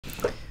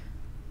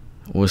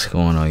What's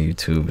going on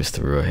YouTube? It's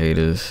the Real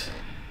Haters.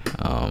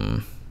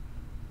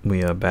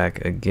 We are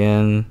back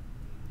again.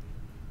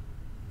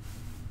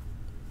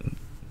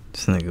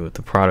 This nigga with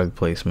the product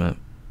placement.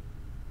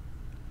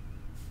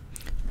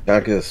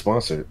 Gotta get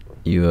sponsored.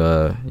 You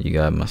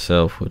got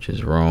myself, which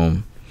is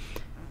Rome.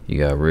 You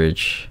got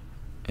Rich,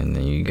 and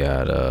then you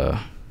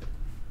got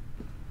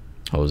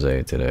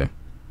Jose today.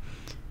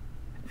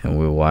 And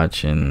we're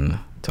watching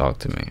Talk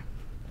to Me.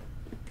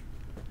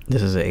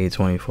 This is an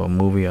A24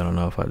 movie. I don't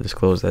know if I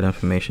disclosed that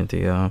information to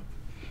y'all.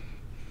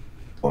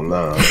 Well,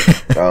 nah.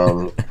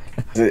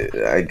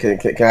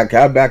 Can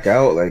I back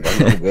out? Like,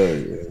 I'm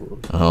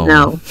good.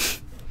 No.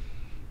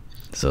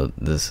 So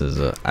this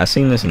is I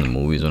seen this in the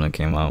movies when it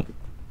came out,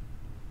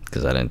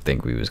 because I didn't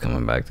think we was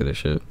coming back to this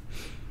shit.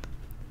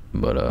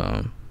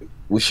 But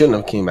we shouldn't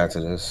have came back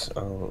to this.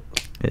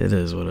 It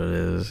is what it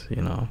is,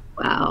 you know.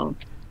 Wow,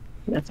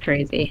 that's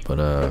crazy.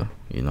 But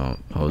you know,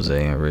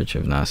 Jose and Rich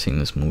have not seen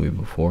this movie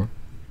before,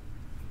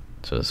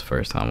 so it's the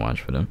first time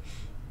watch for them.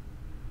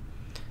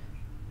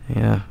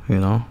 Yeah, you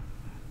know,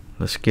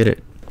 let's get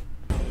it.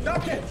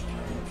 Duck it!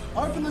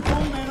 Open the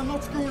door, man. I'm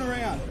not screwing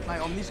around.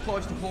 Mate, I'm this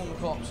close to calling the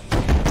cops.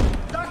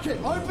 Duck it!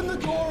 Open the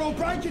door or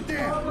break it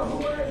down.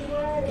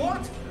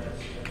 What?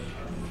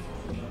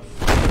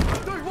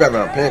 Dude, Grab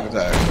around panic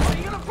attack. Are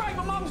you gonna break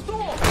my mum's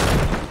door?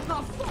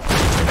 No, fuck.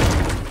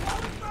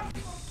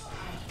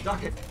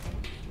 Duck it.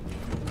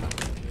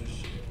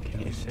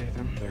 Can you see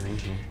them? They're in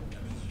here.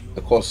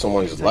 It cost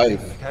someone's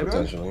life,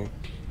 potentially.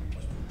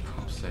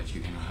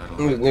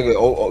 Nigga,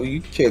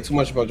 you care too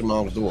much about your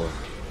mom's door.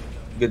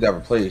 Get that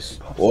replaced.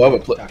 Or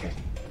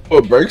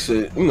or breaks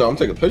it. You know, I'm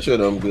taking a picture of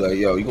them and be like,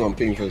 yo, you gonna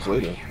pay me for this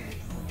later.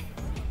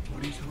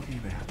 What are you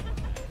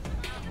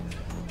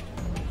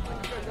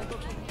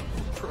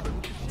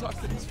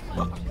talking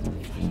about?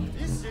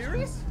 You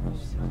serious?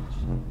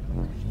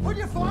 Put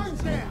your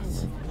phones down.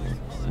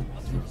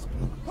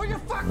 Put your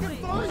fucking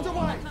phones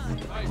away.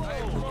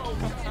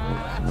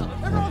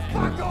 Everyone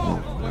fuck off.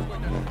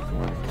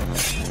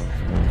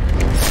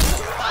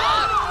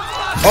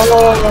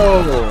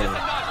 Oh!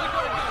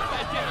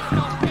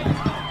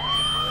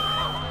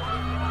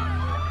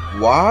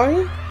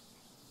 Why?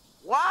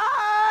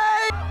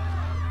 Why?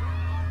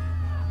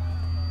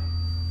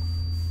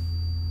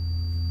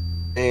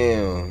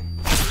 Damn.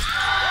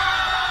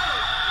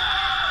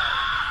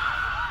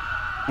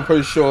 I'm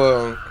pretty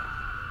sure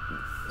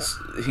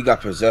he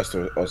got possessed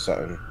or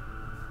something.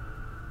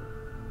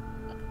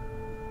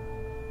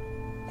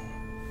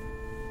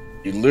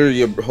 You literally,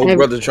 your whole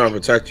brother trying to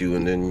protect you,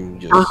 and then you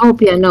just... I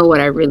hope y'all know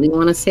what I really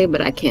want to say, but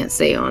I can't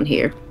say on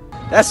here.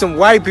 That's some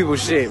white people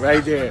shit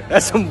right there.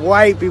 That's some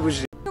white people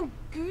shit.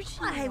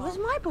 Hey, was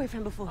my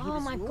boyfriend before he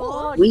was my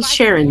god. We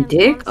sharing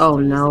dick? Oh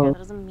no.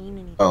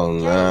 Oh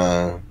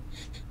nah.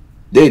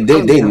 They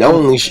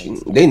knowingly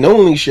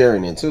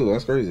sharing it too.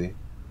 That's crazy.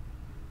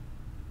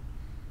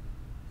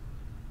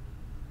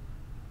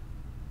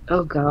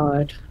 Oh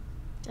god.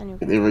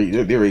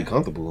 They're very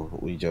comfortable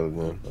with each other,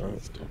 man.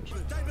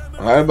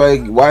 Why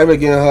everybody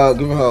giving her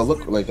a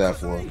look like that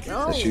for?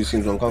 That she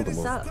seems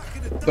uncomfortable.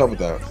 What's up with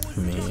that? I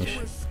mean,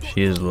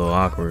 she is a little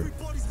awkward.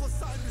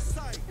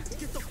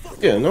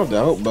 Yeah, no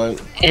doubt, but...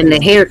 And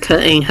the haircut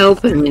ain't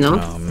helping, you know?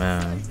 Oh,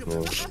 man.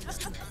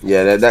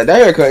 Yeah, that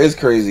haircut is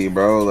crazy,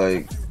 bro.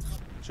 Like...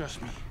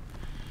 Trust me.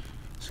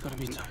 It's gonna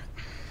be tight.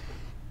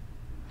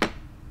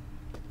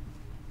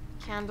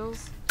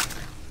 Candles.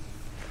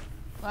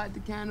 Light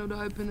the candle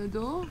to open the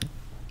door.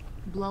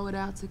 Blow it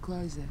out to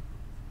close it.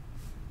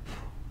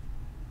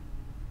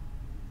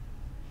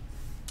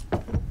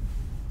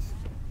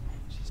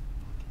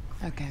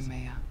 Okay,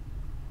 Mia.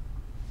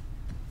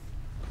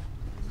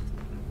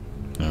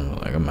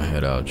 I got my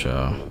head out,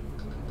 y'all.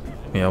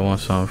 Yeah, I want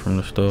something from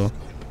the store.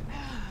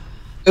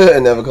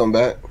 And never come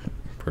back.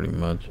 Pretty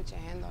much. Put your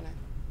hand on it.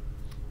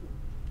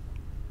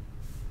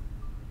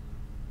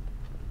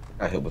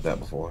 I hit with that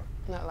before.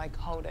 Not like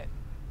hold it.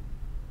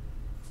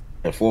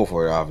 And fall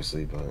for it,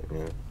 obviously, but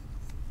yeah.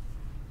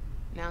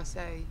 Now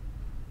say,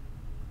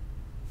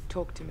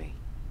 talk to me.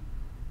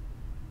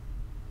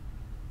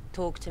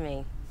 Talk to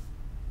me.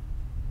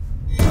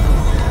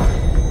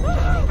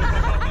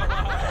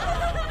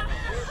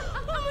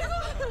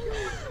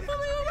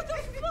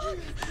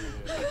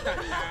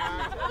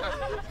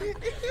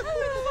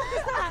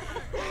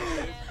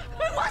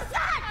 What's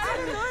that? I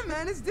don't know,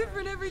 man. It's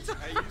different every time.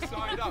 Hey, you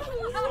signed up.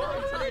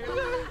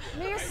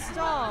 Mia,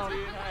 stop.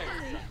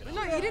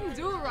 No, you didn't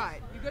do it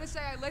right. You gotta say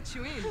I let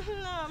you in.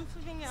 No, I'm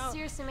flipping out.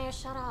 Seriously, Mia,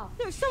 shut up.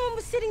 No, someone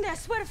was sitting there. I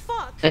swear to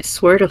fuck. I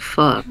swear to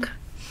fuck.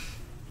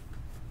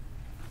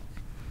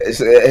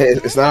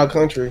 It's not a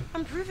country.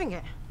 I'm proving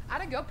it. I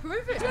don't go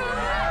prove it.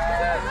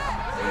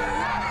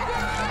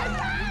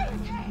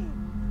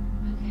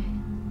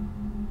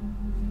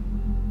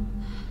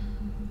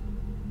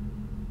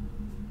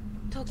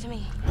 Talk to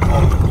me.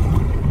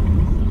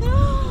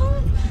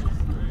 No.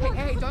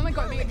 Hey, don't let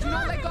go, Mia. Do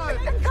not let go. I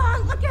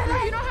can't look at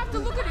it. You don't have to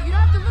look at it. You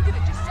don't have to look at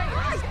it. Just say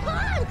it.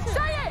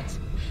 Say it.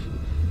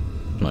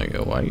 Like,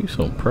 yo, why are you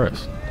so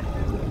pressed? I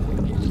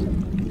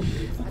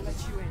let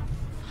you in.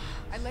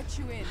 I let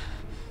you in.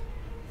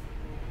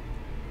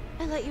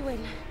 I let you in.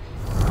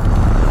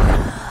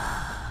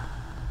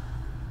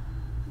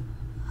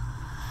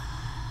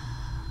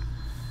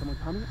 Someone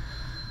coming?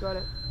 Got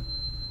it.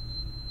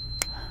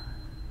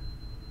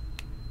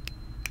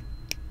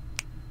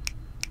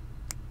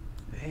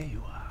 There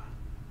you are.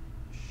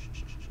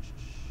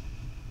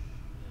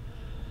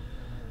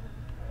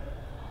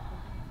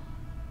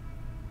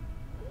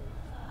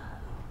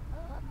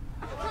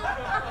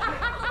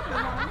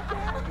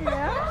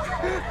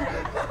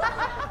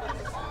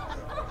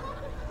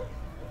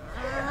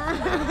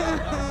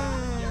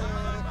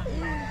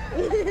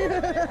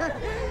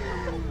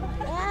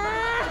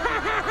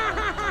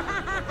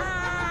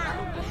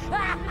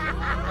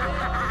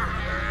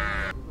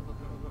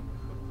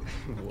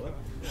 What?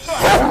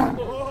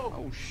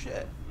 Oh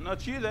shit,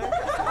 not you there.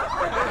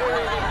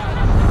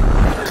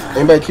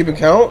 Anybody keeping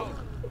count?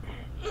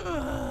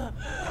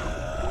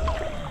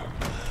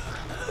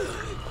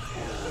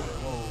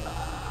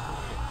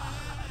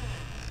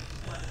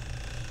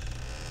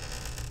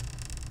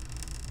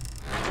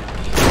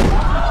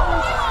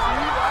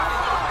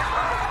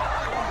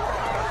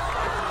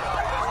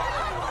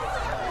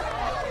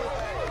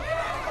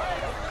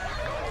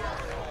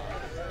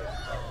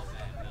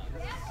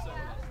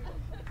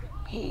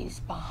 He's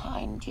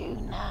behind you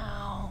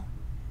now.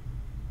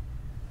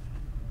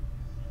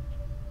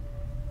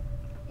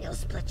 He'll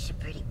split you,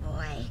 pretty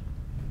boy.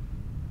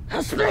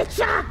 He'll split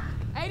ya!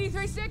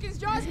 83 seconds,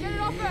 Josh. Get it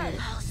off her.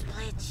 He'll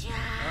split ya.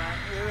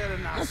 Give it He'll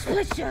enough.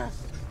 split ya.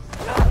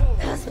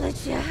 He'll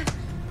split ya.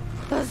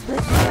 He'll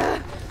split ya.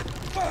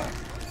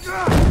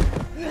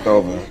 It's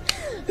over.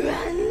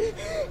 Run,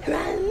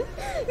 run.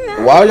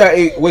 Why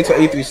y'all wait till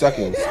 83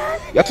 seconds?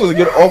 Y'all supposed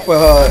to get off of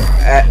her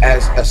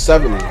at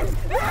 70.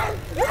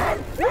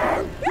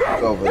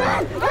 It's over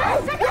now.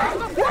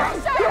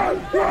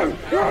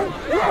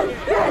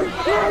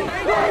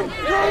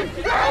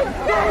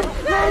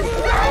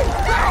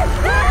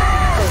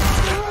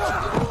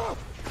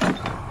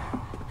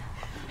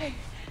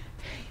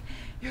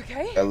 You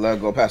okay? That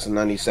leg go past the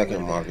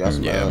 90-second mark. That's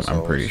my Yeah, I'm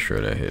assholes. pretty sure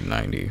that hit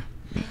 90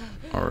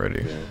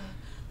 already. Yeah.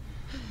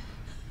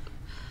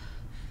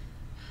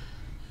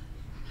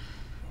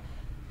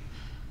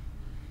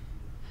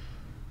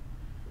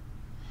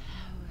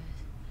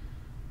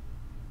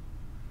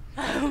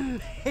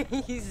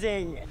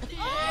 Amazing.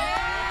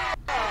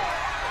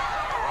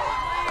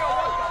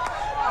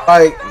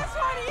 Like,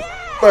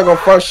 I'm not gonna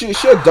front. She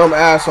a dumb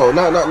asshole.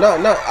 Not.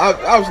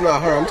 I was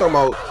not her. I'm talking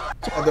about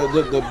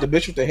the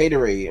bitch with the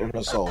haterade in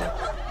her soul.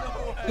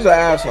 She's an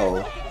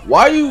asshole.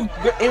 Why you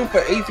aim for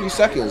 83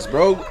 seconds,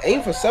 bro?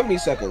 Aim for 70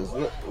 seconds.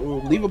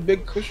 Leave a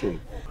big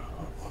cushion.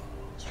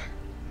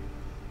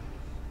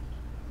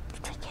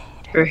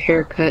 Her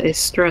haircut is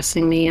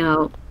stressing me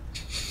out.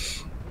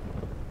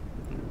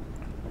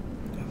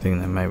 I think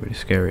that might be the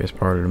scariest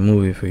part of the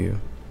movie for you.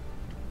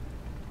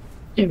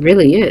 It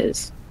really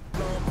is.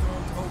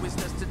 Always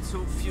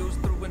destitute,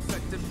 fused through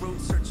infected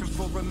roots, searching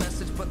for a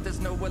message, but there's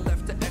nowhere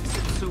left to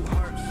exit to.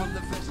 Heart full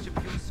of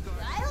vegetables.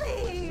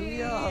 Riley!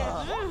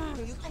 Yeah.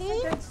 You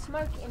can't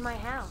smoke in my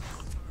house.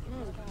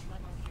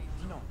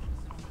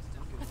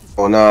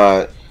 Or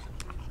not.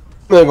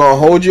 I'm not gonna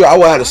hold you. I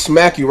would have to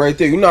smack you right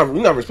there. You're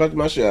not respecting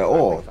my shit at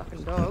all.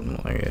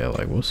 Like, yeah,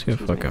 like, what's your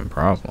fucking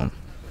problem?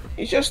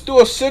 You just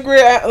threw a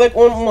cigarette like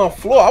on my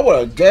floor. I would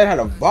have dead had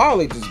to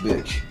violate this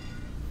bitch.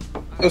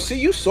 Yo, see,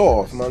 you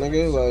soft, my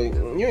nigga. Like,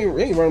 you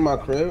ain't running my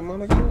crib, my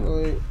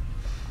nigga. Like,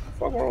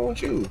 fuck wrong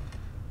with you?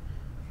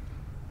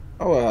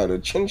 I would have had to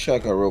chin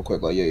check her real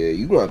quick. Like, yeah,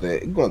 you gonna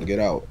have to get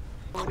out.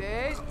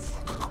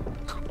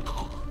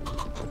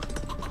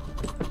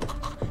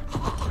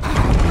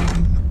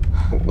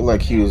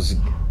 Like he was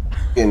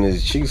getting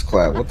his cheeks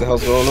clapped. What the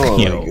hell's going on?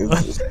 Yo.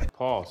 Like, it's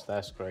Pause,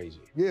 that's crazy.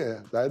 Yeah,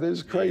 that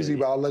is crazy,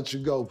 but I'll let you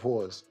go,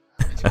 pause.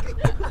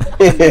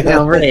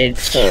 Now,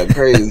 Rich,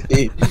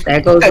 crazy.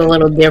 that goes a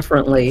little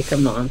differently.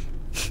 Come on.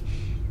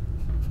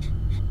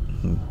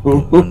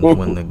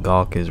 When the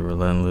gawk is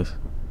relentless.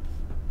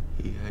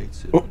 He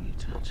hates it when you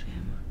touch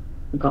him.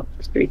 Got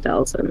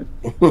 3,000.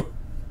 You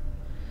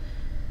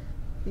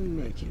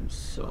make him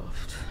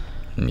soft.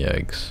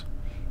 Yikes.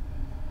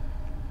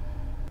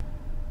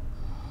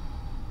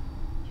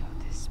 Yo,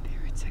 this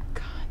spirit's a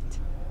cunt.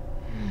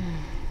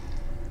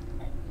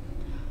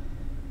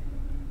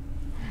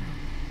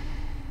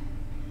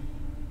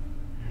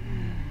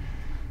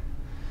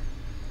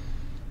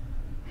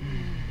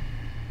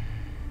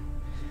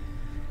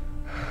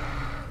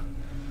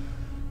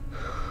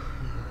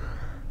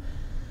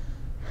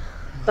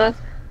 But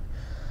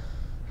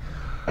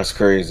That's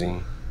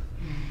crazy.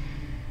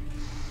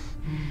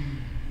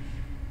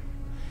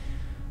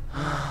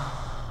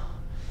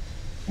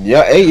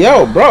 Yeah, hey,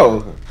 yo,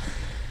 bro.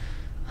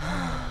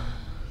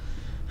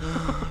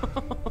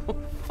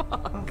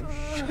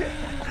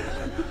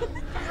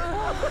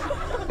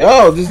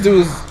 Yo, this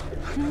dude's.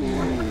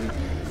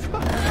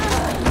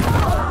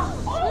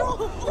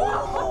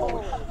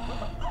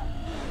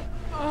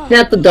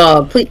 not the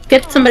dog. Please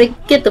get somebody.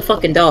 Get the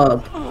fucking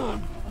dog.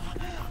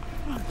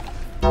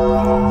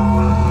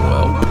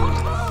 Well,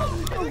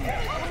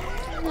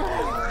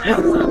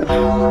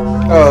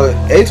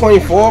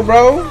 A24,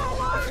 bro.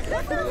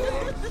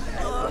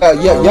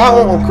 Yeah,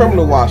 y'all on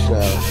criminal watch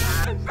now.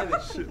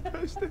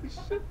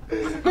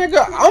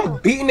 Nigga, I'm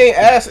beating their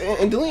ass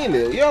and deleting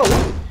it. Yo,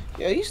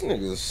 yeah, these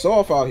niggas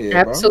soft out here,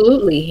 bro.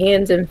 Absolutely,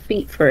 hands and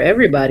feet for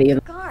everybody.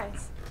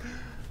 Guys.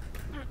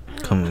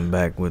 Coming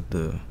back with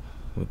the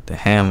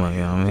hammer, you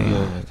know what I mean?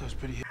 That was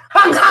pretty.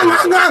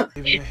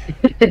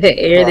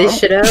 Air this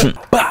shit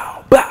out.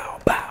 Bow, bow,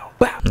 bow,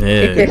 bow.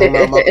 Yeah. Come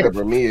out my clip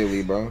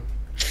immediately, bro.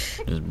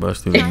 Just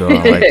bust through the door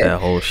and light that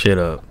whole shit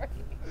up.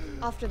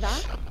 After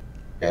that?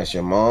 That's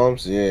your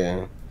mom's?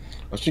 Yeah.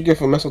 What you get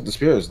for messing with the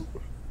spirits?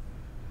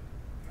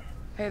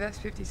 Hey, that's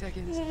 50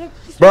 seconds.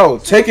 Bro,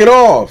 take it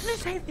off.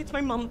 It's my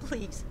mom,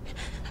 please.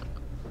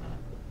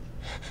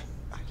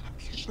 I love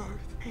you both,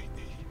 baby.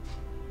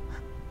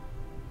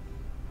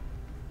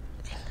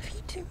 I love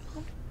you too,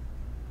 Mom.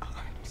 I'm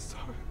so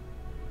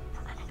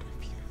proud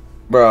of you.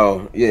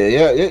 Bro,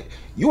 yeah.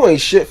 You ain't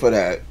shit for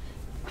that.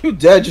 Your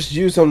dad just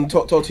used him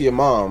to talk to your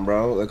mom,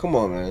 bro. Like, come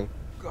on, man.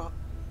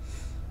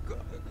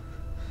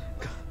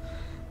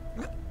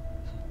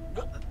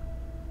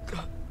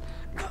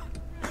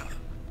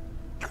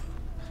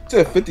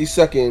 Said 50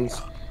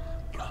 seconds.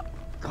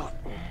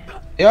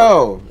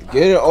 Yo,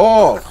 get it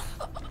off.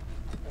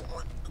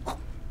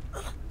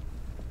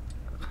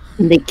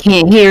 They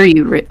can't hear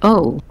you.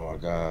 Oh. Oh my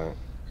god.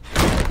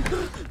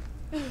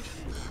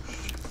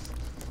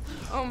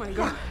 Oh my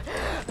god.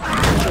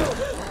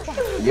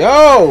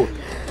 Yo,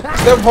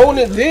 stop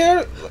holding it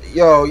there.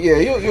 Yo, yeah,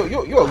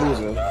 you're a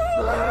loser.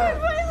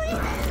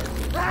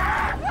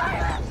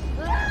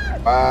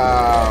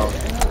 Wow.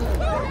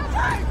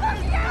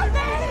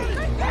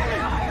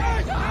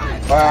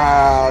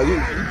 Wow, you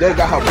dead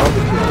got her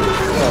brother killed.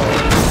 Yo,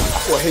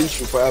 I will hate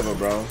you forever,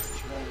 bro.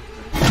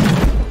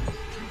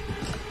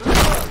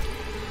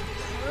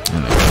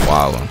 And they're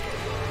wilding.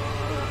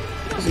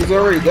 He's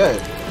already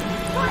dead.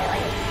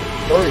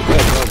 He's already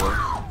dead, brother.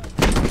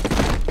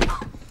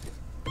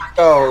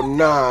 Oh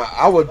nah,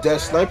 I would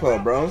dead snipe her,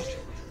 bro.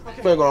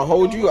 If I'm gonna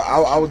hold you,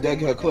 I would dead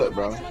get her clip,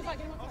 bro.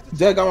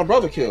 Dead got my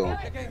brother killed.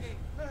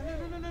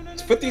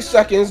 It's 50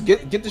 seconds.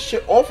 Get the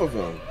shit off of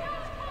him.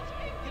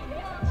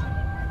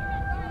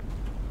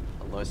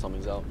 I know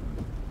something's up.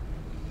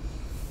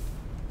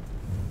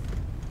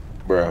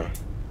 Bro.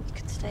 You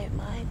could stay at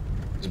mine.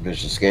 This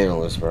bitch is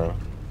scandalous, bro.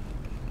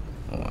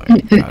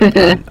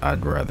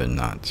 I'd rather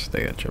not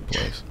stay at your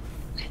place.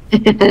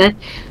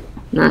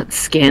 Not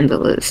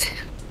scandalous.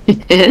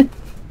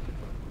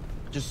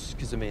 Just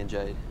because of me and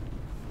Jade.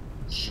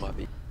 Might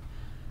be.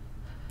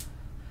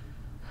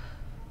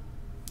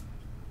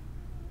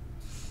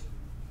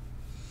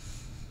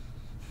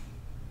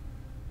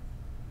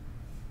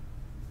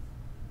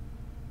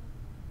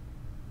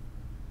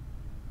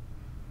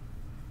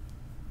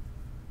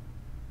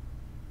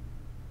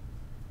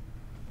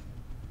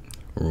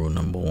 Rule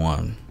number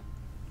 1.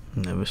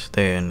 Never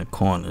stare in the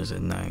corners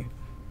at night.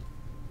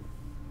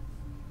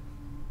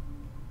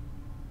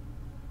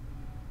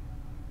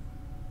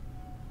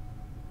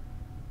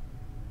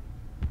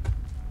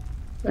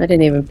 I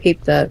didn't even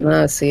peep that.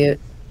 Now I see it.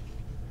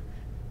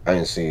 I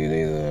didn't see it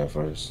either at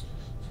first.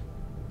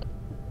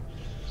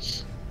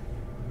 If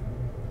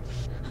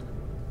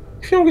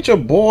you don't get your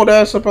bald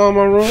ass up out of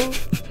my room.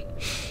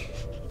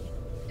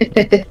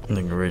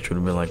 Nigga Rich would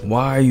have been like,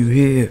 why are you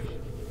here?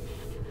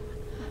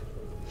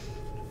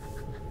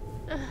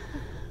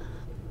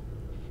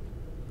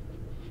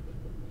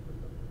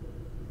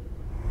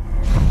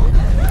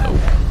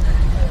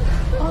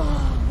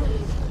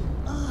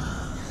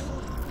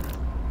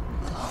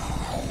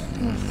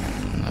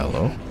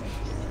 Hello?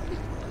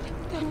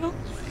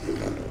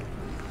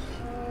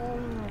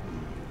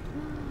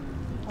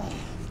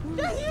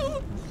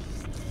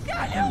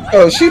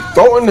 Oh, she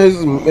throwing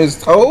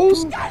his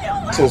toes?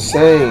 It's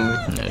insane.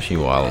 Yeah, she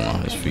wilding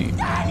on his feet.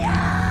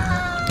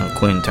 No,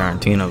 Quentin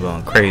Tarantino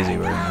going crazy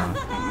right now.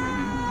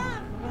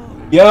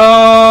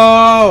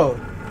 Yo!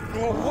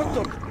 Oh, what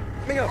the?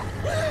 Mia!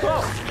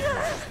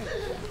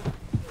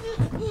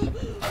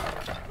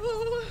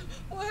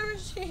 Where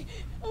is she?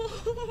 Oh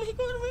my god,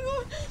 oh my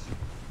god.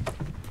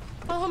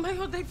 Oh my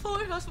god, they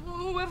followed us.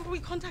 Whoever we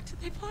contacted,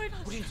 they followed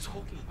us. What are you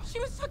talking about? She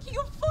was sucking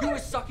your foot. You were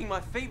sucking my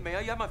feet,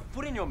 Mia. You had my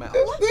foot in your mouth.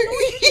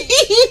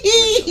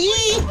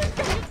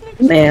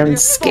 Man,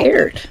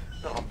 scared.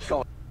 No, I'm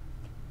going.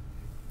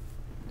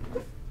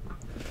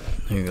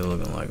 Nigga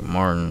looking like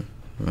Martin.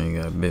 Man,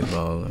 you got bit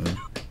balls.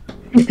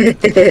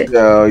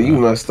 Yo, you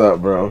messed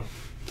up, bro.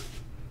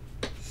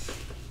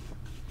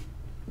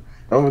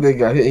 Oh, they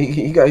got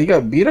he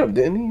got beat up,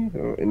 didn't he?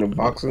 In the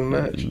boxing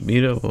match.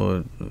 Beat up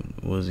or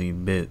was he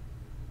bit?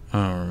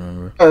 I don't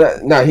remember.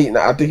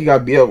 I think he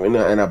got beat up in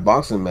a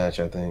boxing match.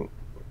 I think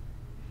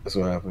that's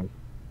what happened.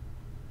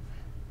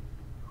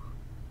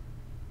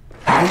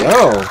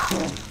 Yo.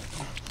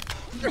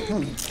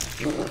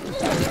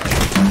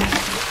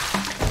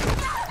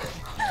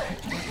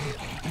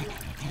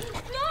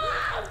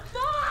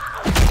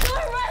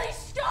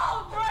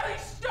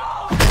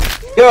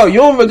 Yo, you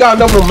don't even got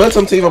enough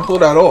momentum to even pull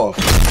that off.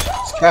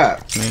 It's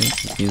cap. Man,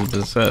 he's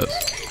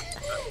possessed.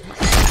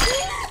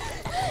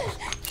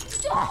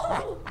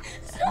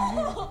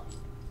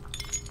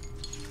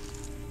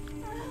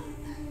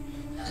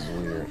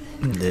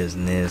 That's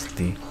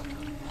nasty.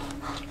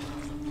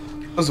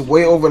 It was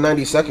way over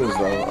 90 seconds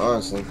though,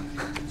 honestly.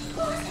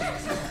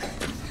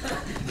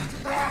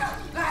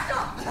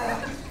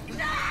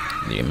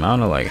 The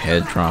amount of like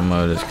head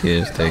trauma this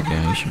kid's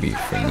taking, he should be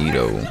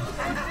finito.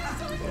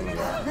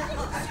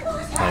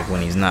 Like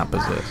when he's not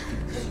possessed.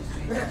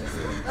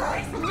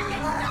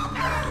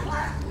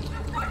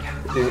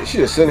 She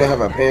just sitting there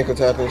having a panic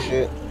attack and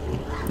shit.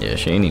 Yeah,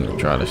 she ain't even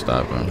try to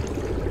stop him.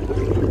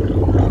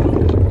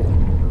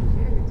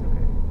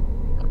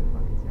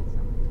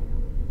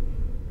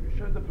 You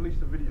showed the police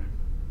the video.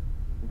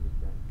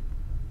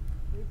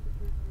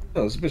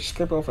 Yo, this bitch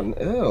stripping off an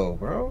L,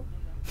 bro.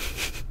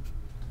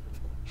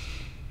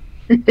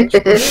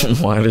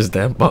 Why does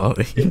that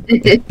bother you?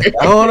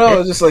 I don't know.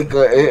 It's just like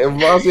it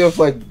reminds me of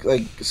like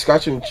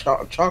scratching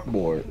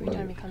chalkboard. Every Like,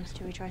 time he comes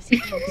to, he tries to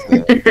kill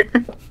himself.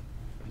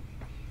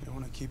 You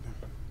want to keep him?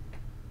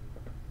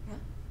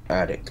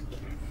 addict.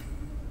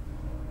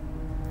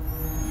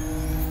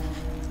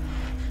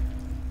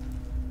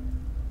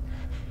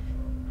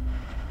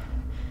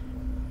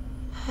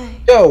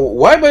 Yo,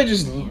 why would I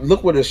just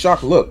look with a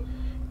shocked look?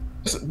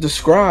 Just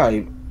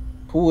describe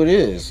who it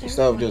is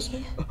instead of just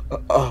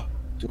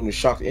doing the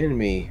shocked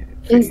enemy.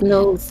 His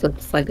nose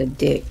looks like a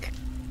dick.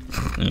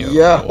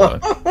 Yeah.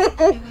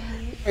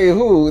 Hey,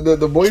 who?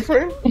 The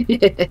boyfriend?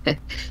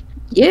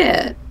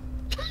 Yeah.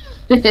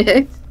 I'm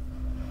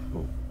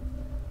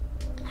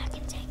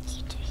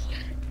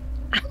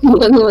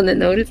the one that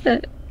noticed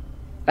that.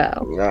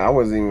 Wow. Nah, I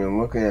wasn't even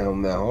looking at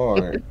him that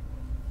hard.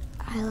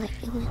 I let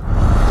you in.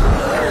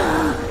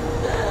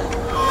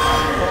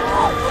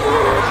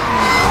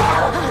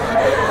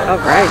 All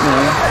right,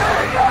 man.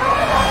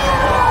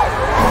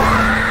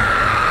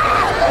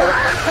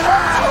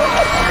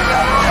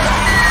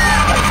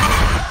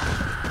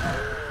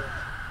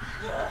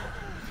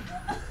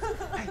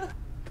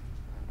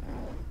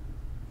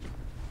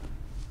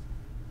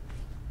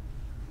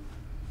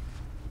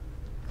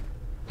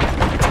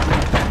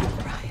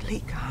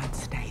 Riley can't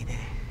stay there.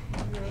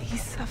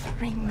 He's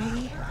suffering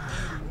me.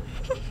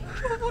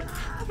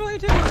 What do I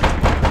do?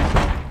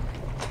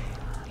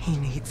 He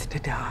needs to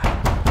die.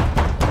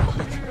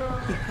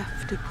 You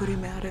have to put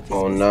him out of his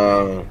Oh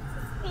no.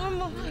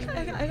 Mom, I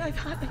can't.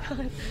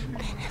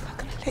 They're never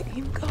gonna let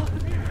him go.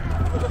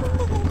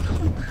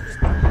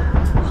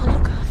 I'll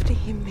look after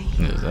him,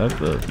 Mia. Is that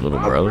the little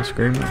brother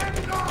screaming?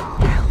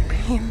 Help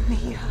him,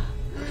 Mia.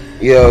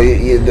 Yo,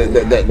 yeah,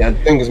 that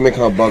thing is making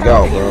her bug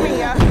out, bro.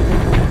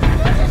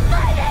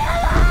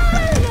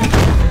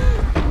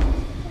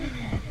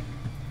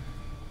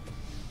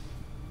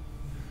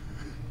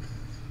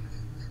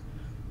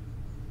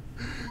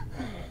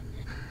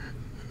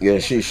 Yeah,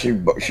 she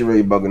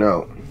really bugging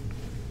out.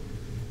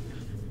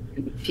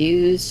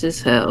 Confused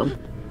as hell.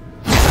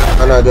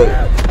 I know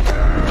that.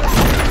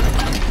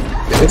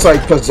 It's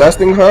like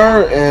possessing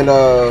her and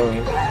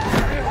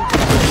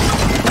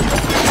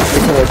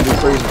making her do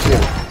crazy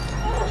shit.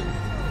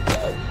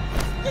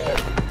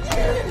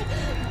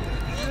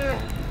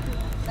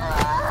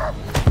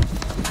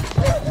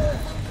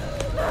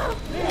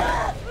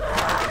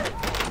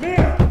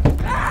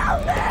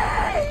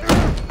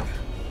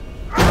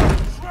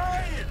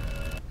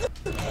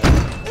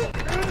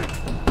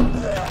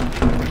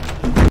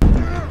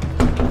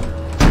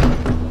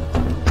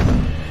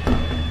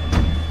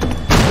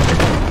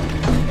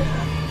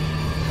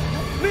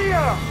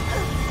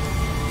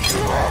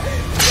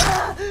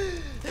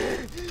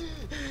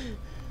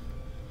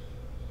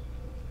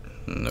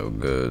 No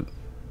good.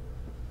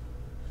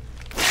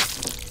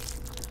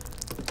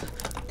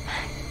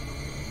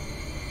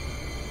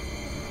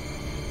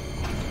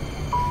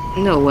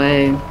 No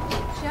way.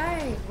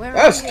 Jay, where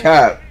That's are you?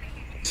 cap.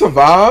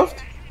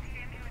 Survived?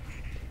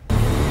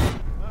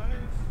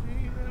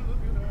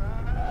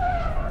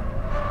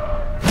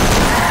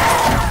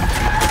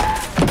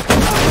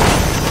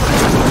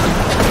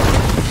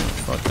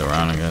 Fucked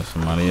around and got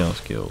somebody else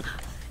killed.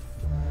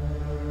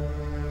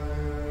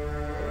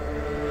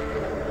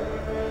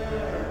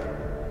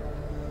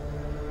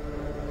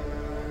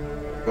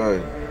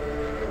 Good.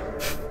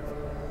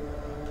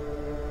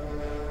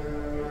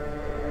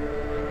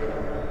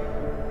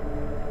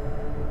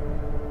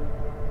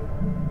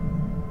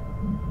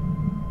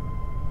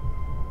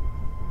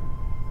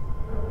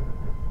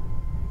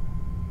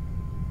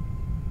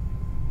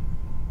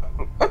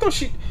 I thought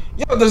she.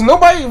 Yo, does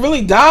nobody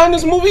really die in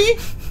this movie?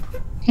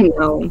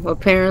 No,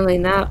 apparently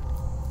not.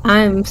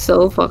 I'm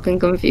so fucking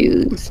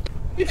confused. How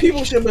many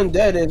people should have been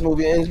dead in this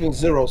movie, and it's been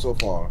 0 so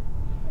far.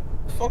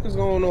 What the fuck is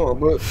going on?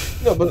 But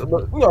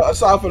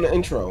aside from the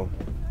intro,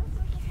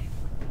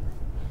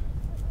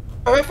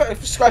 in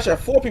fact, scratch that.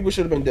 4 people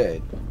should have been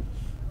dead.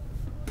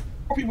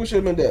 4 people should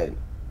have been dead.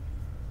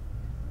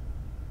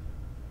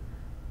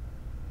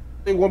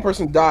 I think 1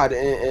 person died,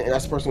 and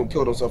that's the person who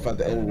killed himself at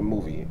the end of the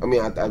movie. I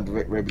mean, at the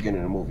very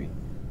beginning of the movie.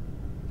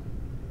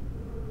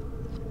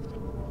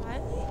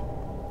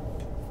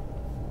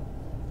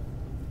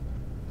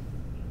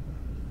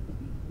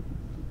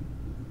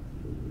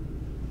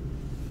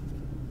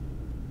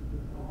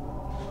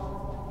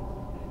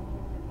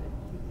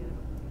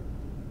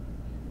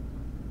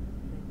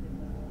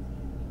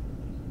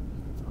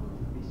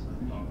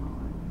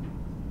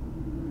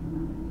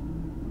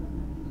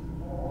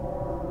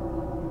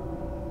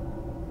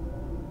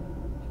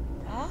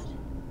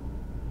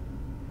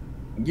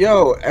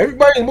 Yo,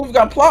 everybody in the movie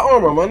got plot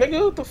armor, my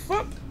nigga. What the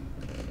fuck?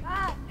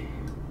 Dad.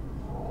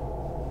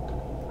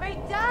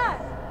 Wait,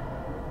 Dad.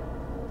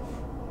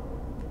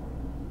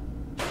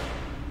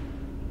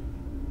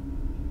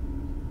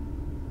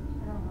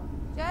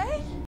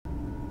 Jay?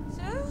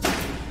 Sue?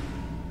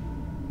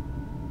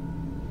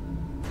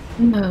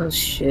 Oh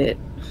shit.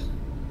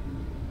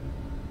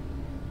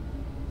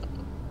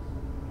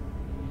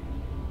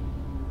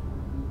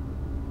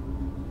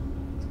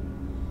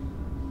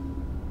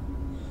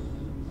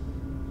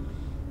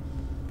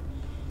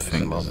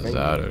 Fingers is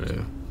out of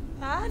there.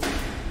 Dad?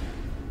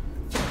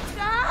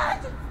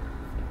 Dad?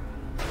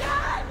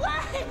 Dad,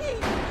 wait!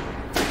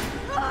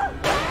 Oh,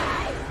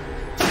 wait!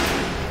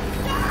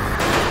 Dad!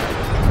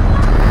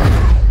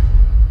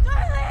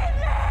 Don't leave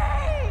me!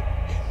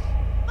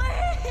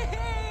 Please!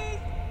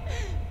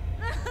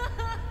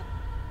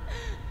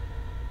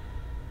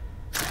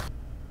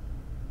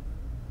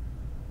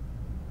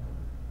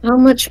 How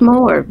much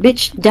more?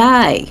 Bitch,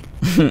 die.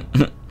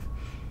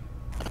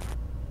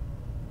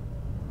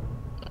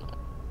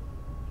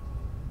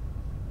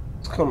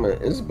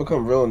 It's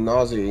become real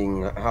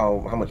nauseating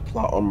how much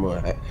plot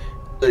armor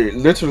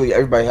literally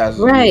everybody has.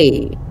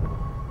 Right.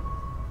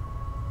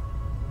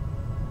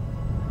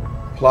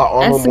 Plot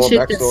armor, That's the more shit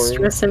that's backstory.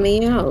 stressing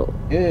me out.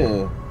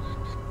 Yeah.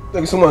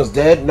 Like someone's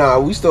dead. Nah,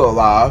 we still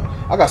alive.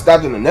 I got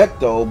stabbed in the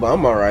neck though, but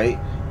I'm alright.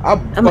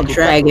 I'm gonna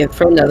drag it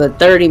for another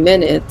 30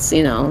 minutes,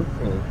 you know.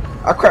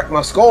 I cracked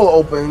my skull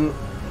open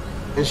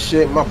and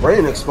shit. My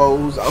brain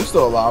exposed. I'm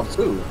still alive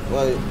too.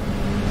 Like, what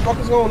the fuck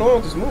is going on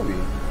with this movie?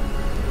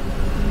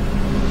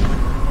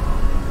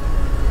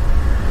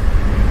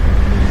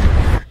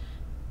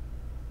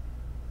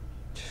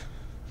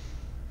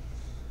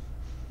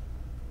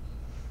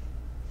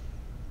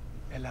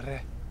 El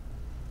arre.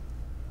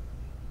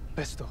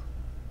 Pesto.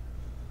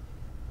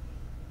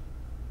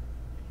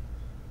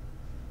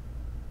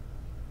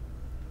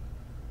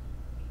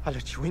 I'll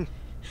let you in.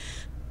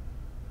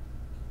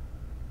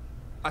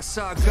 I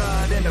saw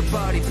God in a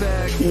body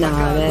bag.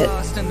 Nah,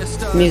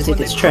 that music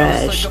is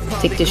trash.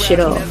 Take this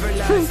shit off.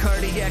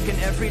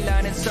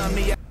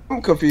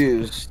 I'm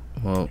confused.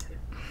 Well,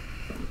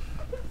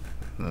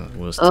 that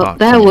was Oh, talk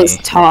that to was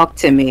me. talk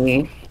to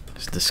me.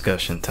 It's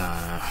discussion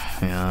time.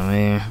 You know what I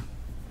mean?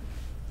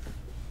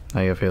 How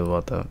you feel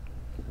about that?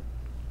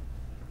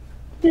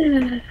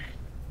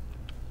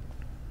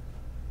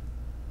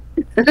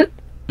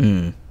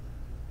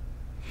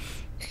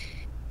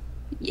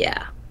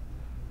 Yeah.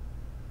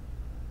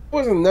 It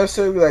wasn't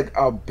necessarily like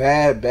a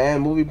bad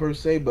movie per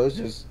se, but it's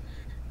just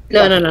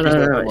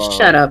No.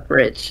 Shut up,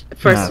 Rich.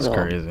 First of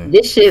all,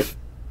 this shit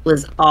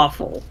was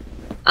awful.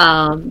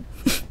 And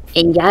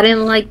y'all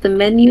didn't like the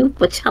menu,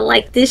 but y'all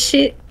like this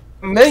shit.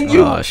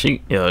 Menu? She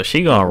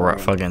gonna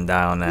fucking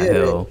die on that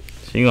hill.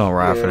 She gonna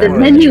ride for that. The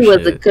menu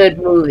was a good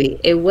movie.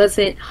 It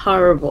wasn't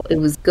horrible. It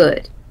was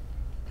good.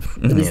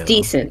 It was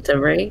decent,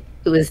 alright?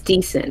 It was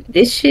decent.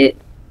 This shit.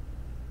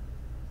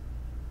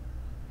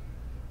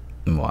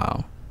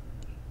 Wow.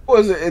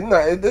 Was it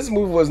not? This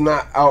movie was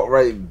not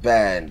outright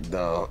bad,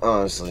 though.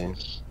 Honestly,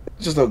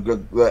 just a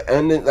good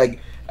ending. Like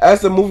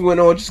as the movie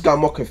went on, it just got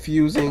more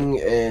confusing,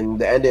 and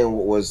the ending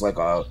was like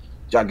a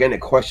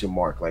gigantic question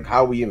mark. Like,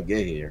 how we even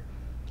get here?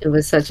 It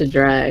was such a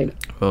drag.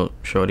 Well,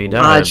 Shorty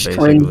died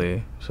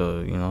basically,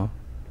 so you know.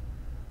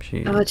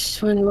 Just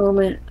twin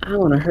moment. I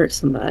want to hurt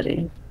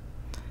somebody.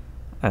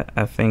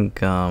 I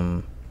think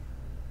alright.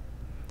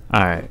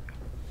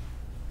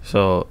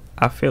 So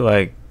I feel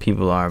like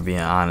people aren't being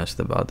honest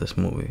about this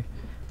movie.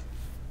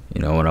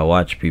 You know, when I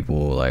watch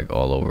people like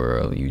all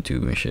over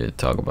YouTube and shit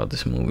talk about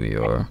this movie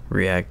or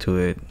react to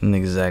it,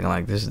 niggas acting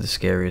like this is the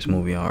scariest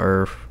movie on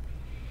earth.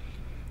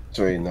 It's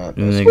really not.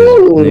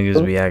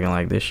 Niggas be acting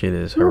like this shit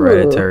is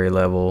Hereditary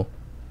level,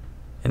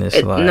 and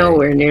it's like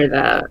nowhere near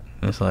that.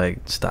 It's like,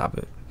 stop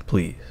it,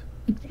 please.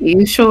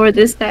 You sure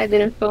this guy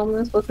didn't film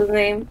this? What's his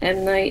name?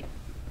 M. Night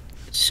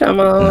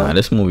Shyamalan. Nah,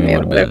 this movie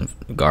would have been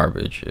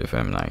garbage if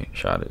M. Night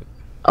shot it.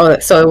 Oh,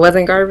 so it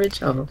wasn't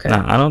garbage? Oh, okay.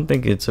 Nah, I don't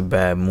think it's a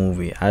bad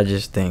movie. I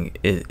just think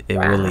it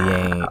really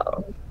ain't.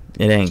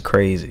 It ain't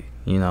crazy,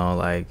 you know.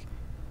 Like,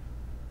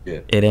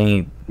 it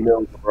ain't.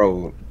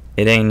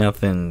 It ain't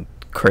nothing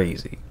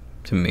crazy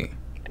to me.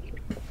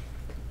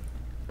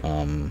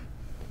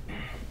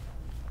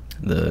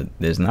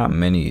 There's not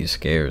many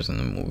scares in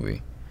the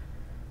movie.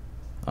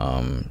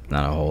 Not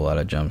a whole lot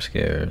of jump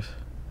scares.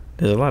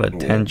 There's a lot of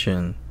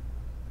tension.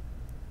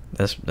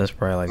 That's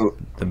probably like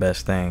the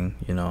best thing,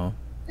 you know.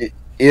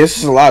 It's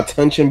just a lot of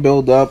tension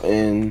build up,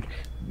 and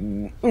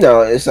you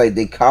know, it's like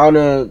they kind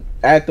of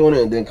act on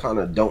it and then kind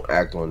of don't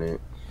act on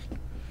it.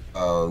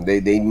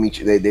 They meet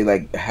you, they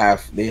like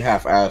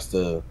half-ass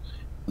the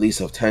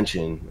release of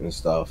tension and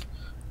stuff.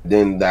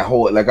 Then that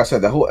whole, like I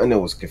said, that whole ending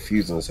was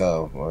confusing as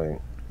hell.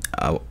 Like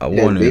I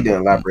wanted, they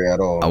didn't elaborate at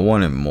all. I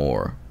wanted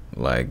more.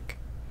 Like,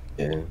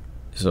 yeah.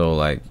 So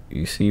like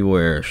you see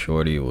where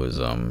Shorty was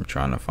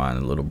trying to find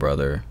the little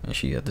brother, and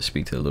she had to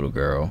speak to the little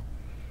girl,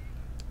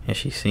 and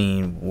she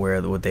seen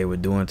what they were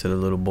doing to the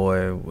little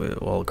boy with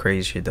all the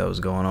crazy shit that was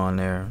going on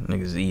there.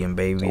 Niggas eating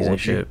babies and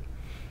shit.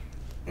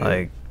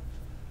 Like,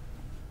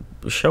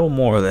 show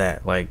more of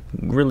that. Like,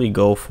 really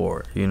go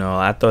for it. You know,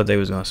 I thought they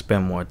was gonna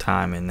spend more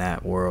time in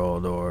that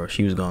world, or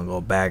she was gonna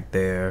go back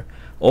there,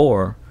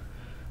 or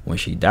when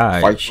she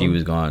died, she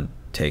was gonna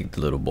take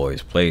the little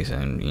boy's place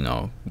and, you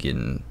know,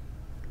 getting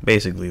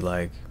basically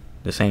like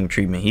the same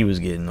treatment he was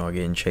getting, or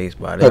getting chased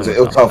by them. It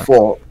was her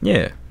fault.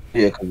 Yeah.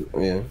 Yeah.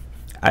 Yeah.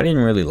 I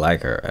didn't really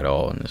like her at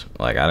all in this.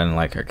 Like, I didn't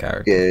like her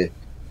character. Yeah.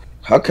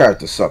 Her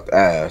character sucked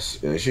ass.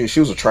 Yeah, she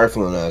was a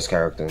trifling ass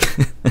character.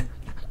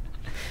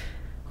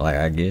 Like,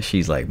 I guess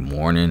she's like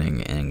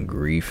mourning and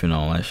grief and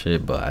all that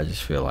shit, but I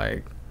just feel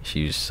like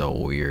she's so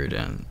weird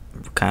and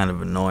kind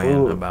of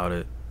annoying about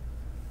it.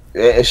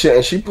 And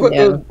she put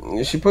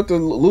the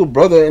little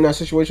brother in that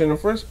situation in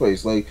the first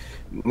place. Like,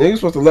 niggas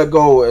supposed to let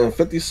go in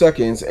 50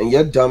 seconds, and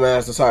your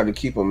dumbass decided to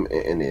keep him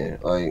in there.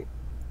 Like,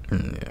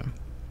 yeah.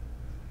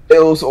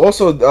 It was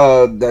also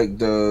like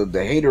the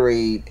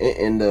haterade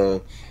and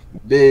the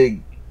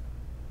big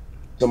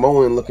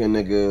Samoan looking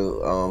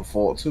nigga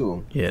fault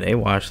too. Yeah, they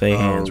washed their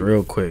hands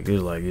real quick. It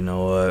was like, you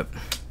know what?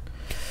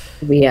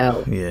 We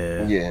out.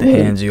 Yeah. The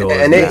hands yours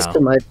and now. Too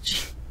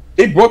much.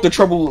 They brought the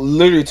trouble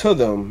literally to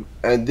them,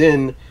 and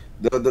then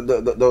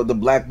the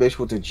black bitch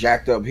with the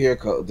jacked up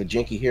haircut, the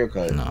janky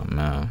haircut. No,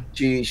 man.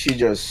 She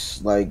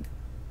just like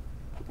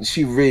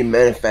she really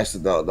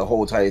manifested the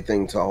whole entire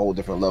thing to a whole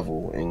different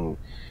level, and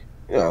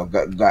you know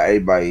got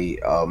everybody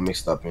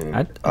mixed up in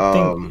it.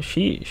 I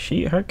think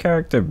her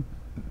character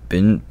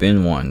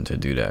been wanting to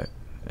do that,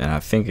 and I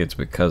think it's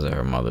because of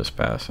her mother's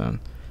passing.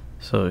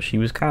 So she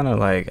was kind of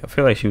like, I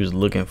feel like she was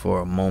looking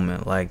for a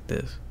moment like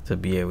this to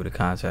be able to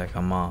contact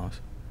her moms,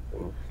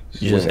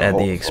 just at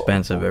the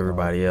expense of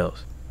everybody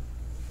else.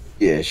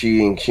 Yeah,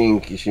 she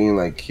ain't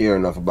like care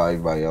enough about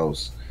everybody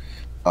else.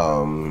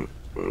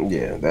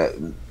 Yeah,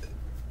 that.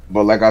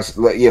 But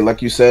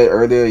like you said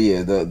earlier,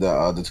 yeah,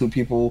 the two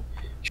people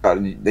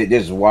they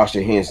just wash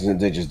their hands and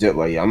they just dip.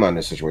 Like, yeah, I'm not in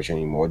this situation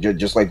anymore.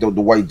 Just like the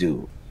white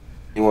dude,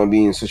 he want to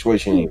be in a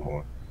situation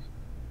anymore.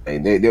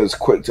 Like, they was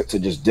quick to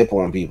just dip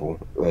on people.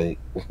 Like,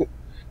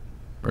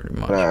 pretty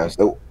much. Nah,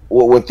 so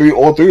all three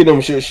of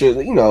them should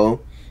you know,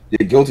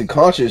 their guilty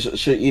conscience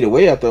should eat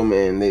away at them,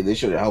 and they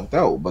should have helped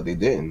out, but they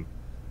didn't.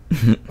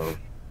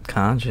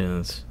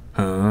 Conscience,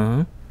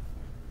 huh?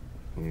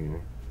 Yeah.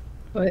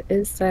 What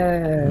is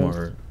that?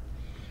 Word.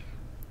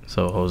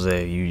 So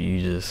Jose,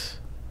 you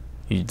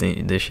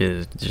think this shit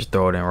is just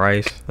throw it in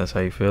rice? That's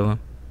how you feeling?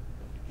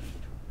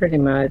 Pretty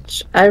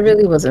much. I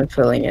really wasn't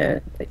feeling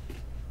it.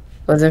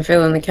 Wasn't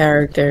feeling the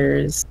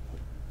characters.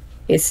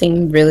 It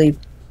seemed really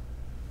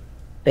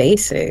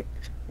basic.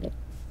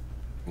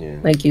 Yeah.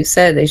 Like you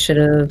said, they should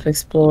have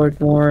explored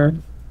more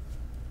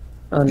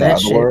on that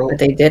shit, but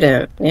they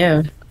didn't.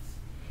 Yeah.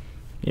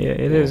 Yeah,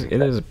 it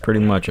is pretty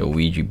much a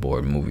Ouija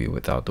board movie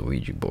without the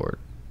Ouija board,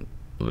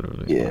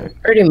 literally. Yeah,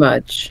 pretty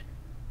much.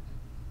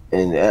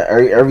 And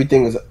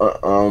everything is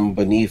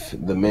beneath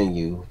the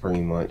menu,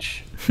 pretty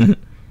much.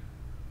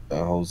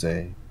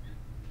 Jose.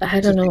 I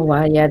don't know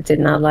why y'all did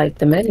not like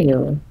the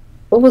menu.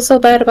 What was so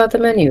bad about the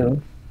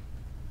menu?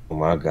 Oh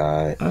my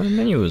god, the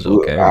menu was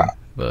okay,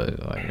 but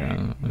like,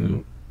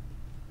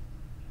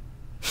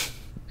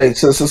 hey,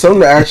 so some of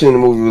the action in the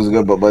movie was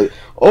good, but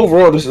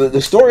overall,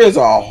 the story as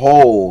a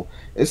whole,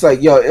 it's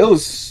like, yo, it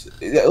was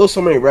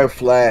so many red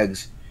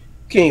flags.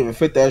 You can't even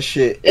fit that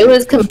shit. It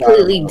was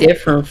completely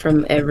different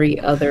from every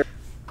other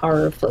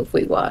horror flick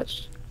we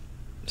watched.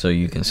 So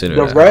you consider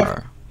that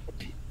horror?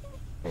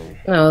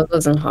 No, it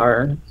wasn't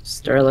horror. It's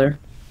thriller.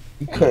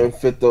 You couldn't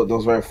fit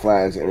those red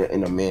flags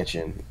in a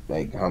mansion.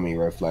 Like, how many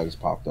red flags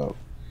popped up?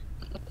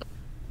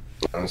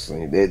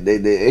 Honestly,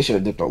 they should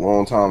have dipped a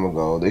long time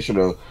ago. They should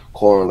have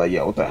called like,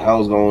 yo, what the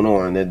hell's going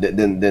on? Then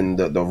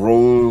the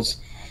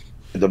rooms,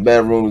 the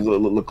bedrooms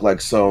look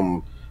like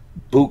some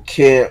boot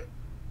camp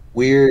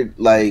weird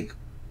like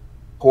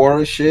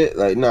horror shit.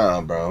 Like, nah,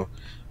 bro.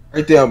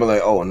 Right there, I'll be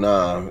like, oh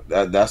nah,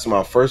 that's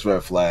my first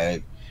red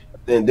flag.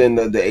 Then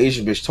the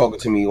Asian bitch talking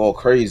to me all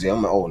crazy.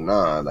 I'm like, oh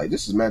nah, like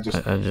this is mad.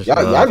 Y'all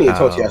need to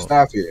talk to y'all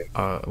staff here.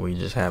 We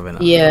just having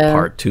a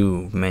part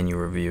 2 menu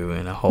review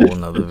and a whole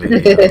nother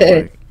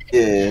video. Like,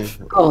 yeah,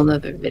 whole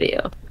nother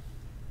video.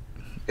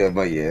 Yeah,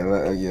 but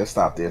yeah,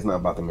 stop there. It's not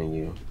about the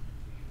menu.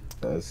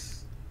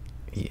 That's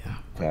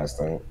past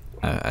that.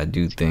 I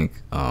do think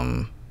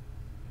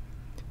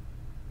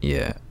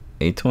yeah,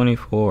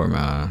 A24,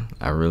 man.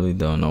 I really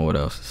don't know what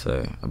else to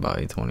say about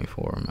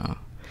A24, man.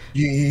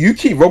 You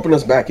keep roping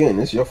us back in.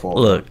 It's your fault.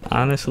 Look,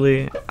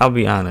 honestly, I'll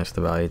be honest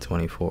about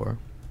A24.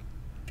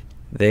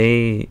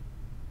 They're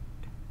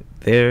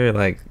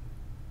like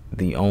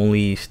the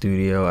only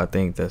studio I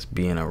think that's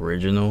being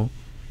original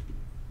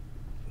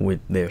with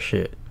their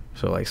shit.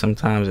 So like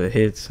sometimes it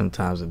hits,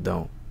 sometimes it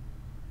don't.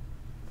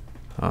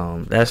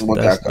 That's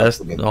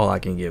all I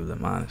can give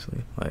them,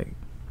 honestly. Like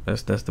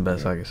that's the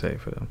best I can say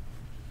for them.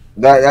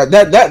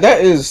 That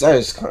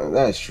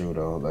is true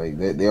though. Like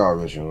they are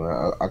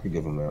original. I could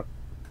give them that.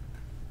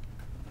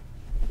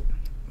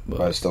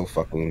 But it's still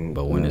fucking.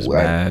 But when it's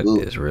bad,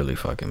 it's really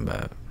fucking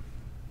bad.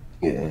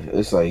 Yeah,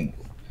 it's like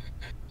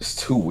it's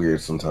too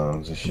weird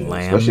sometimes. And shit.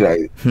 Lamb.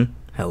 Especially like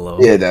Hello.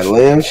 Yeah, that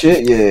lamb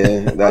shit.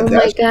 Yeah. Oh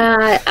my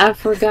god, I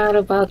forgot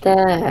about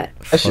that.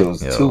 That shit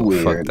was too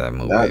weird. Fuck that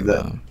movie,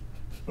 man.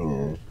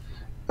 Yeah,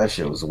 that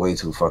shit was way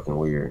too fucking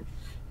weird.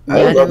 Yeah,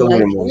 I love the like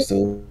weird movies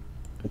too.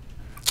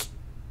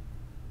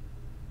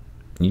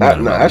 You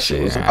That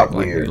shit was act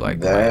weird. like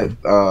you like That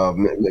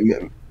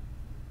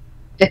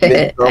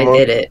I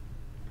did it.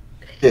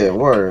 Yeah,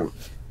 word.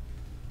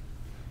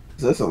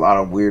 There's a lot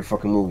of weird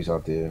fucking movies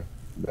out there.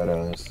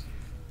 Badass.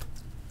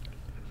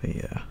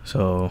 Yeah.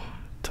 So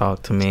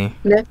talk to me.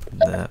 Yeah.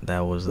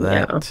 That was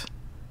that.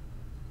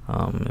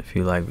 If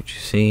you like what you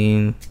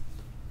seen,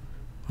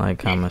 like,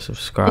 comment,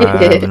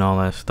 subscribe, and all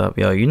that stuff.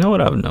 Yo, you know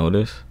what I've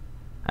noticed?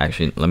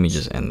 Actually, let me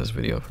just end this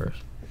video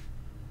first.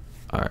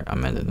 Alright,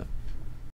 I'm ending it.